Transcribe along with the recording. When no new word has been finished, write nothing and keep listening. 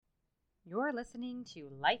You're listening to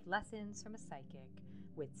Life Lessons from a Psychic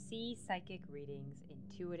with C Psychic Readings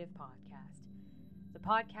Intuitive Podcast, the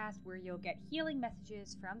podcast where you'll get healing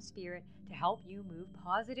messages from Spirit to help you move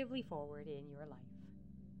positively forward in your life.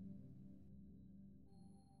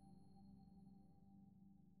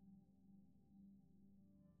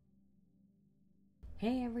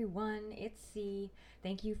 Hey everyone, it's C.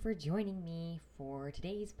 Thank you for joining me for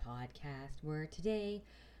today's podcast, where today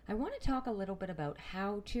I want to talk a little bit about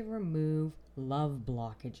how to remove love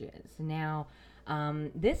blockages. Now,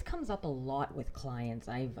 this comes up a lot with clients.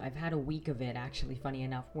 I've had a week of it, actually, funny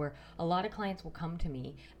enough, where a lot of clients will come to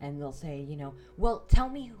me and they'll say, well, tell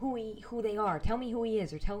me who they are, tell me who he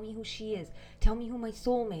is, or tell me who she is, tell me who my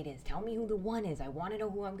soulmate is, tell me who the one is, I want to know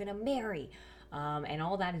who I'm going to marry, and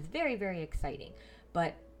all that is very, very exciting.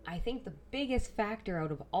 But I think the biggest factor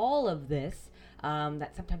out of all of this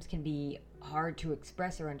that sometimes can be hard to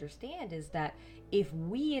express or understand is that if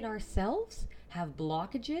we in ourselves have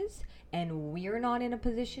blockages and we're not in a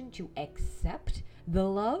position to accept the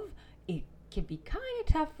love, it can be kind of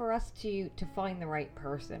tough for us to find the right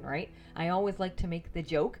person, right? I always like to make the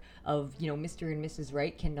joke of, Mr. and Mrs.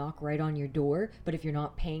 Right can knock right on your door, but if you're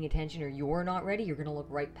not paying attention or you're not ready, you're going to look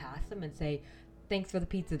right past them and say, thanks for the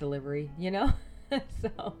pizza delivery,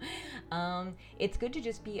 So it's good to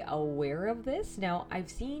just be aware of this. Now, I've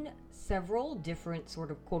seen several different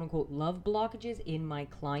sort of quote-unquote love blockages in my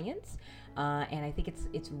clients, and I think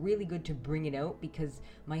it's really good to bring it out, because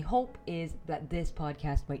my hope is that this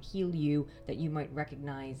podcast might heal you, that you might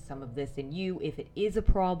recognize some of this in you if it is a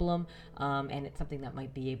problem, and it's something that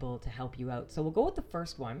might be able to help you out. So we'll go with the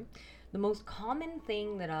first one. The most common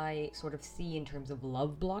thing that I sort of see in terms of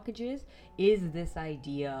love blockages is this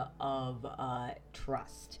idea of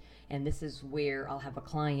trust. And this is where I'll have a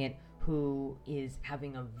client who is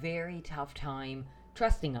having a very tough time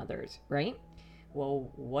trusting others, right?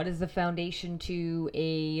 Well, what is the foundation to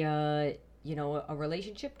a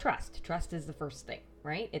relationship? Trust. Trust is the first thing,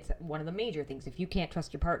 right? It's one of the major things. If you can't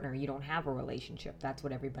trust your partner, you don't have a relationship. That's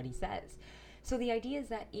what everybody says. So the idea is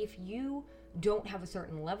that if you don't have a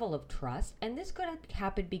certain level of trust, and this could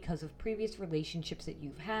happen because of previous relationships that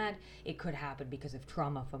you've had, it could happen because of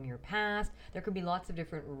trauma from your past, there could be lots of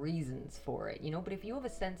different reasons for it, but if you have a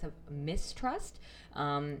sense of mistrust,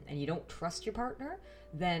 and you don't trust your partner,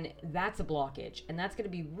 then that's a blockage, and that's going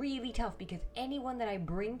to be really tough, because anyone that I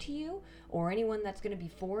bring to you, or anyone that's going to be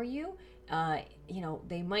for you,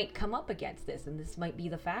 they might come up against this, and this might be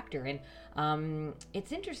the factor. And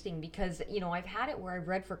it's interesting because, I've had it where I've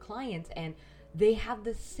read for clients and they have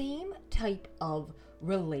the same type of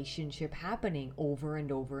relationship happening over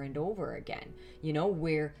and over and over again,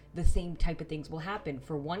 where the same type of things will happen.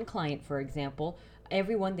 For one client, for example,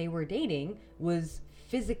 everyone they were dating was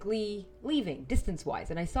physically leaving distance-wise.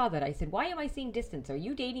 And I saw that. I said, why am I seeing distance? Are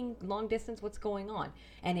you dating long distance? What's going on?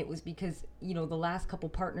 And it was because, the last couple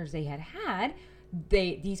partners they had,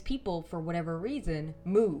 these people, for whatever reason,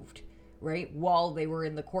 moved, right, while they were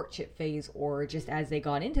in the courtship phase, or just as they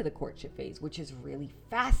got into the courtship phase, which is really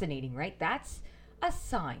fascinating, right? That's a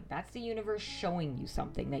sign. That's the universe showing you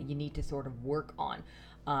something that you need to sort of work on.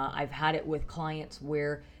 I've had it with clients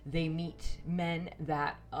where they meet men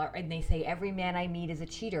and they say, every man I meet is a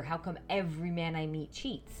cheater. How come every man I meet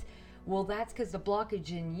cheats? Well, that's because the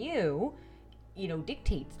blockage in you,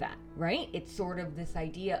 dictates that, right? It's sort of this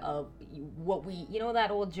idea of what we,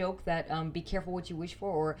 that old joke that be careful what you wish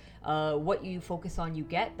for, or what you focus on you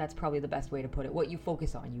get. That's probably the best way to put it. What you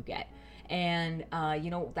focus on you get. And,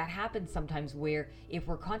 that happens sometimes where if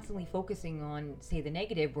we're constantly focusing on, say, the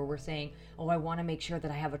negative, where we're saying, oh, I want to make sure that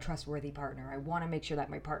I have a trustworthy partner. I want to make sure that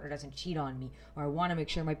my partner doesn't cheat on me, or I want to make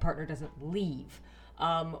sure my partner doesn't leave.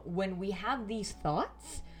 When we have these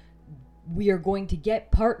thoughts, we are going to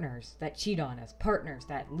get partners that cheat on us, partners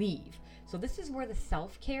that leave. So this is where the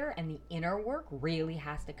self-care and the inner work really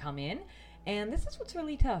has to come in. And this is what's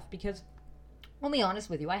really tough, because I'll be honest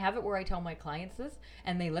with you, I have it where I tell my clients this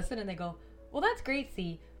and they listen and they go, well, that's great,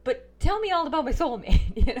 C, but tell me all about my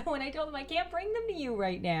soulmate, and I told them I can't bring them to you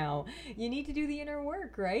right now. You need to do the inner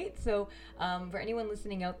work, right? So for anyone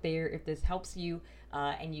listening out there, if this helps you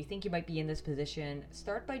and you think you might be in this position,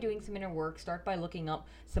 start by doing some inner work. Start by looking up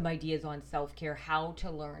some ideas on self-care, how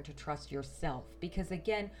to learn to trust yourself. Because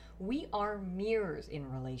again, we are mirrors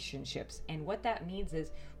in relationships. And what that means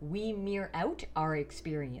is we mirror out our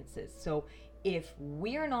experiences. So if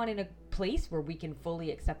we're not in a place where we can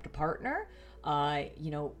fully accept a partner,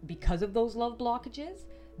 because of those love blockages,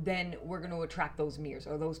 then we're going to attract those mirrors,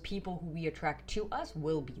 or those people who we attract to us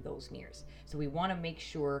will be those mirrors. So we want to make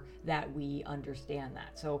sure that we understand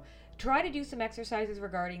that. So try to do some exercises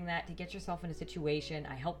regarding that to get yourself in a situation.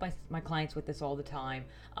 I help my clients with this all the time.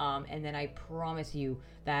 And then I promise you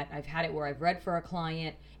that I've had it where I've read for a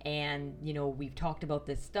client and, we've talked about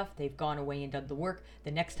this stuff. They've gone away and done the work.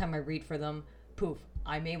 The next time I read for them, poof,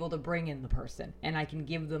 I'm able to bring in the person and I can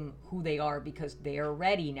give them who they are because they are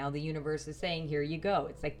ready. Now the universe is saying, here you go.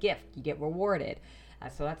 It's a gift. You get rewarded.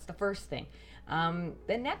 So that's the first thing.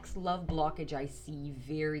 The next love blockage I see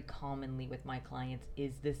very commonly with my clients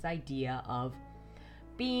is this idea of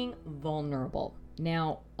being vulnerable.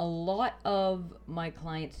 Now, a lot of my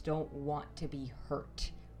clients don't want to be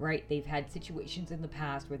hurt, right? They've had situations in the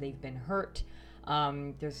past where they've been hurt.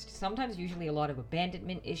 There's sometimes usually a lot of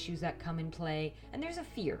abandonment issues that come in play, and there's a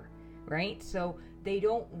fear, right? So they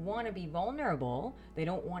don't want to be vulnerable. They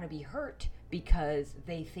don't want to be hurt because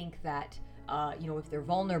they think that, if they're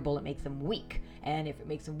vulnerable, it makes them weak. And if it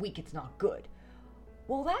makes them weak, it's not good.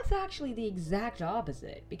 Well, that's actually the exact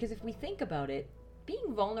opposite, because if we think about it,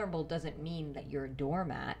 being vulnerable doesn't mean that you're a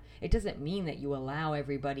doormat. It doesn't mean that you allow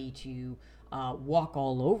everybody to walk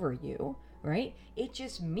all over you, right? It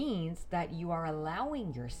just means that you are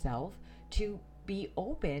allowing yourself to be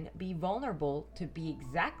open, be vulnerable, to be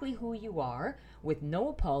exactly who you are with no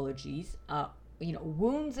apologies,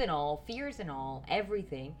 wounds and all, fears and all,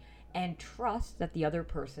 everything, and trust that the other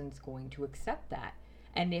person's going to accept that.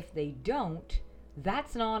 And if they don't,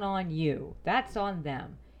 that's not on you. That's on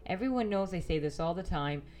them. Everyone knows, I say this all the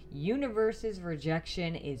time, universe's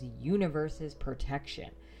rejection is universe's protection.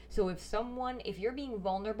 So if you're being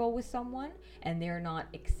vulnerable with someone and they're not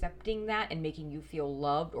accepting that and making you feel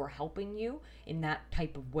loved or helping you in that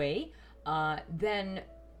type of way, then,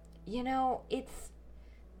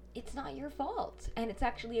 it's not your fault. And it's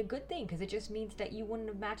actually a good thing because it just means that you wouldn't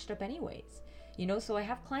have matched up anyways. So I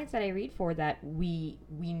have clients that I read for that we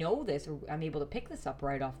know this, or I'm able to pick this up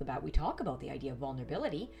right off the bat. We talk about the idea of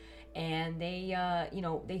vulnerability and they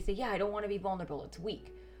say, yeah, I don't want to be vulnerable. It's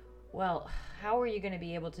weak. Well, how are you going to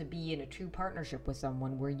be able to be in a true partnership with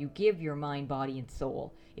someone where you give your mind, body, and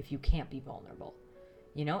soul if you can't be vulnerable?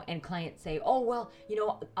 And clients say, oh, well,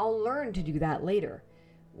 I'll learn to do that later.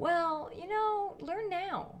 Well, learn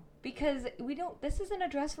now, because this isn't a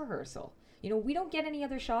dress rehearsal. We don't get any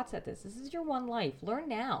other shots at this. This is your one life. Learn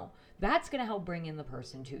now. That's going to help bring in the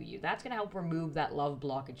person to you. That's going to help remove that love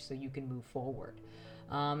blockage so you can move forward.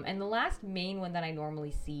 And the last main one that I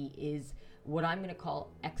normally see is what I'm going to call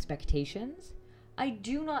expectations. I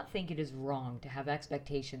do not think it is wrong to have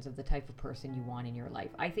expectations of the type of person you want in your life.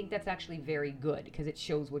 I think that's actually very good because it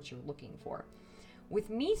shows what you're looking for. With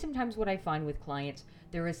me, sometimes what I find with clients,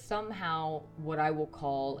 there is somehow what I will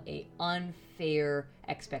call a unfair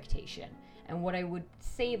expectation. And what I would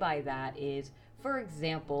say by that is, for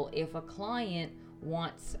example, if a client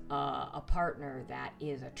wants a partner that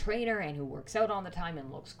is a trainer and who works out all the time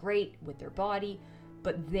and looks great with their body,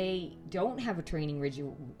 but they don't have a training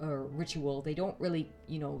ritual, they don't really,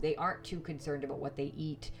 they aren't too concerned about what they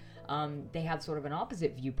eat, they have sort of an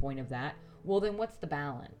opposite viewpoint of that, well, then what's the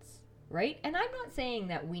balance? Right? And I'm not saying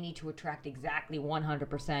that we need to attract exactly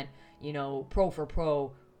 100%, pro for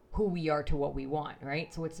pro, who we are to what we want,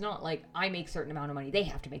 right? So it's not like I make a certain amount of money, they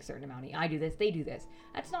have to make a certain amount of money, I do this, they do this.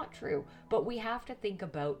 That's not true. But we have to think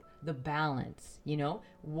about the balance,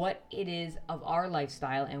 what it is of our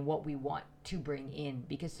lifestyle and what we want to bring in.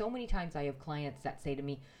 Because so many times I have clients that say to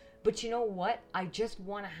me, but you know what? I just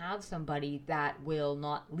want to have somebody that will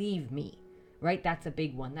not leave me. Right? That's a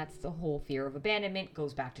big one. That's the whole fear of abandonment,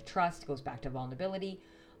 goes back to trust, goes back to vulnerability.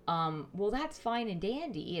 Well, that's fine and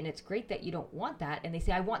dandy, and it's great that you don't want that. And they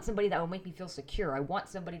say, I want somebody that will make me feel secure. I want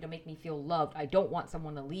somebody to make me feel loved. I don't want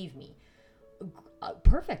someone to leave me.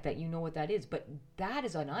 Perfect that you know what that is, but that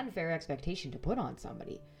is an unfair expectation to put on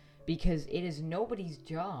somebody, because it is nobody's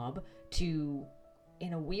job to,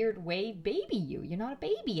 in a weird way, baby you. You're not a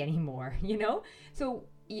baby anymore, So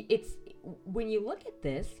it's, when you look at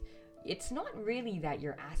this, it's not really that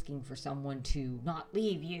you're asking for someone to not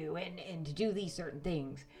leave you and to do these certain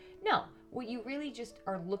things. No, what you really just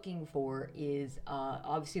are looking for is,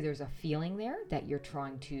 obviously there's a feeling there that you're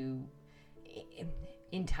trying to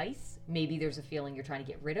entice. Maybe there's a feeling you're trying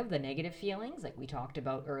to get rid of, the negative feelings, like we talked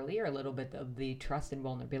about earlier, a little bit of the trust and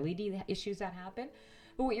vulnerability issues that happen.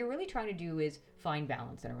 But what you're really trying to do is find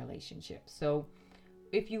balance in a relationship. So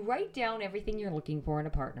if you write down everything you're looking for in a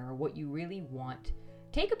partner, or what you really want,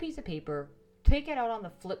 take a piece of paper, take it out on the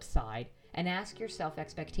flip side, and ask yourself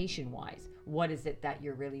expectation-wise, what is it that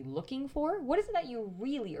you're really looking for? What is it that you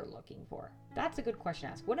really are looking for? That's a good question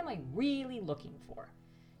to ask. What am I really looking for?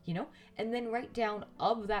 and then write down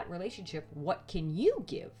of that relationship, what can you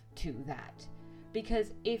give to that?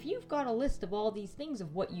 Because if you've got a list of all these things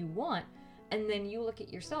of what you want, and then you look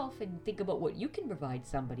at yourself and think about what you can provide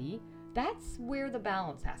somebody, that's where the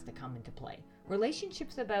balance has to come into play.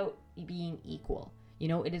 Relationships about being equal.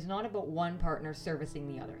 It is not about one partner servicing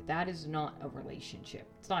the other. That is not a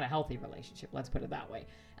relationship. It's not a healthy relationship, let's put it that way.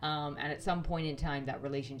 And at some point in time, that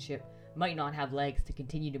relationship might not have legs to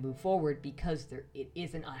continue to move forward because it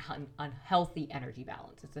is an unhealthy energy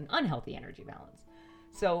balance. It's an unhealthy energy balance.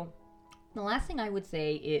 So the last thing I would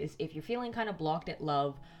say is, if you're feeling kind of blocked at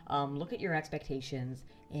love, look at your expectations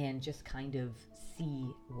and just kind of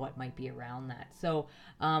see what might be around that. So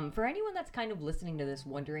for anyone that's kind of listening to this,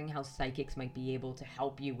 wondering how psychics might be able to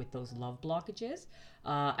help you with those love blockages,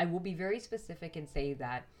 I will be very specific and say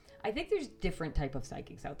that I think there's different type of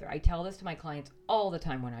psychics out there. I tell this to my clients all the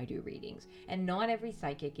time when I do readings, and not every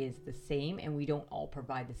psychic is the same, and we don't all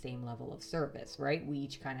provide the same level of service, right? We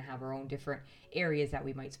each kind of have our own different areas that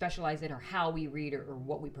we might specialize in, or how we read, or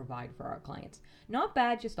what we provide for our clients. Not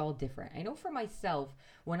bad, just all different. I know for myself,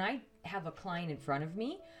 when I have a client in front of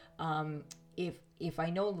me, if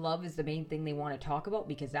I know love is the main thing they want to talk about,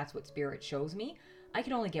 because that's what spirit shows me, I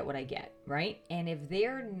can only get what I get, right? And if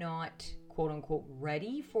they're not quote unquote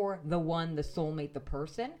ready for the one, the soulmate, the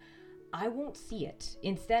person, I won't see it.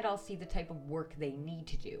 Instead, I'll see the type of work they need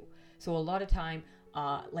to do. So a lot of time,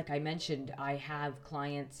 like I mentioned, I have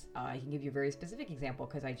clients, I can give you a very specific example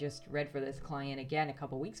because I just read for this client again a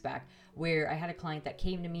couple weeks back, where I had a client that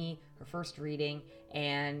came to me, her first reading,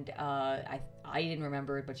 and I didn't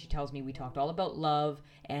remember it, but she tells me we talked all about love,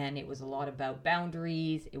 and it was a lot about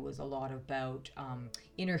boundaries, it was a lot about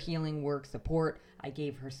inner healing work, support. I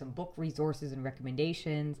gave her some book resources and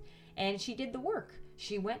recommendations, and she did the work.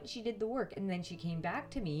 She went and she did the work, and then she came back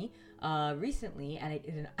to me recently, and I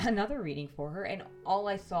did another reading for her, and all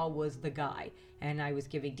I saw was the guy, and I was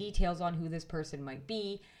giving details on who this person might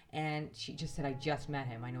be, and she just said, I just met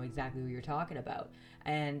him. I know exactly who you're talking about.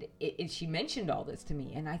 And she mentioned all this to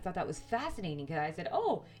me, and I thought that was fascinating, because I said,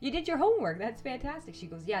 oh, you did your homework. That's fantastic. She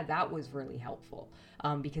goes, yeah, that was really helpful,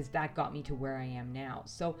 because that got me to where I am now.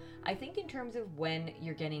 So I think in terms of when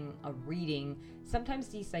you're getting a reading, sometimes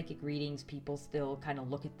these psychic readings, people still kind of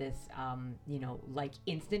look at this, like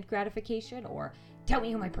instant gratification, or tell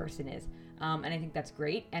me who my person is. And I think that's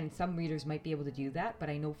great. And some readers might be able to do that. But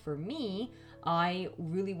I know for me, I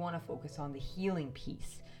really want to focus on the healing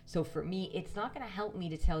piece. So for me, it's not going to help me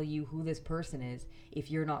to tell you who this person is if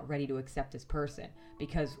you're not ready to accept this person.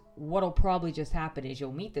 Because what'll probably just happen is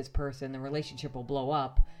you'll meet this person, the relationship will blow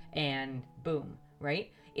up, and boom,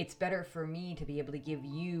 right? It's better for me to be able to give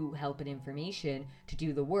you help and information to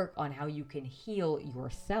do the work on how you can heal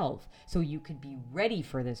yourself so you can be ready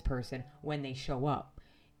for this person when they show up.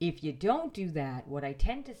 If you don't do that, what I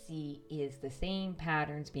tend to see is the same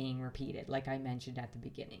patterns being repeated, like I mentioned at the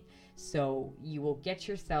beginning. So you will get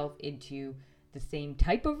yourself into the same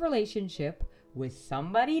type of relationship with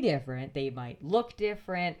somebody different. They might look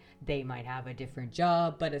different, they might have a different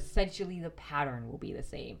job, but essentially the pattern will be the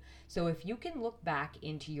same. So if you can look back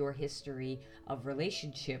into your history of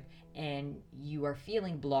relationship and you are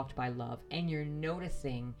feeling blocked by love, and you're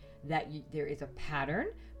noticing that there is a pattern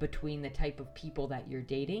between the type of people that you're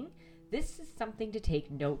dating, this is something to take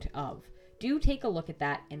note of. Do take a look at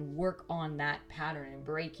that and work on that pattern and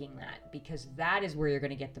breaking that, because that is where you're going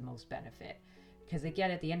to get the most benefit. Because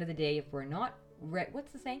again, at the end of the day, if we're not,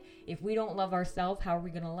 what's the saying? If we don't love ourselves, how are we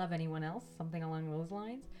going to love anyone else? Something along those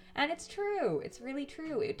lines. And it's true. It's really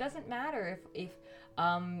true. It doesn't matter if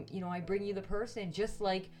I bring you the person, just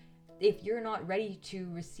like if you're not ready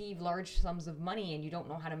to receive large sums of money and you don't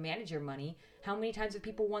know how to manage your money, how many times have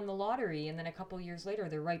people won the lottery and then a couple years later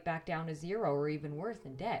they're right back down to zero or even worse,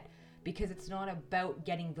 in debt? Because it's not about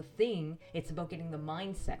getting the thing, it's about getting the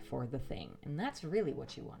mindset for the thing. And that's really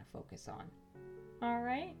what you want to focus on. All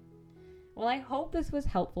right? Well, I hope this was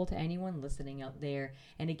helpful to anyone listening out there.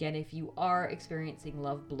 And again, if you are experiencing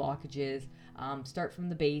love blockages, start from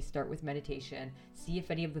the base, start with meditation, see if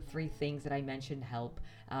any of the 3 things that I mentioned help,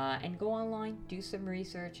 and go online, do some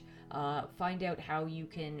research, find out how you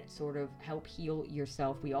can sort of help heal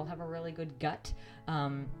yourself. We all have a really good gut,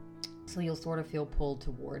 so you'll sort of feel pulled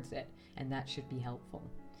towards it, and that should be helpful.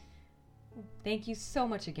 Thank you so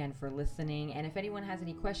much again for listening. And if anyone has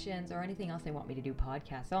any questions or anything else they want me to do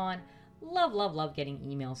podcasts on, love getting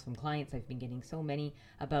emails from clients. I've been getting so many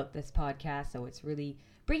about this podcast, so it's really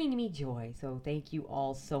bringing me joy. So thank you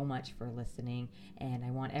all so much for listening, and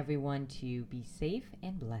I want everyone to be safe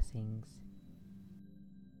and blessings.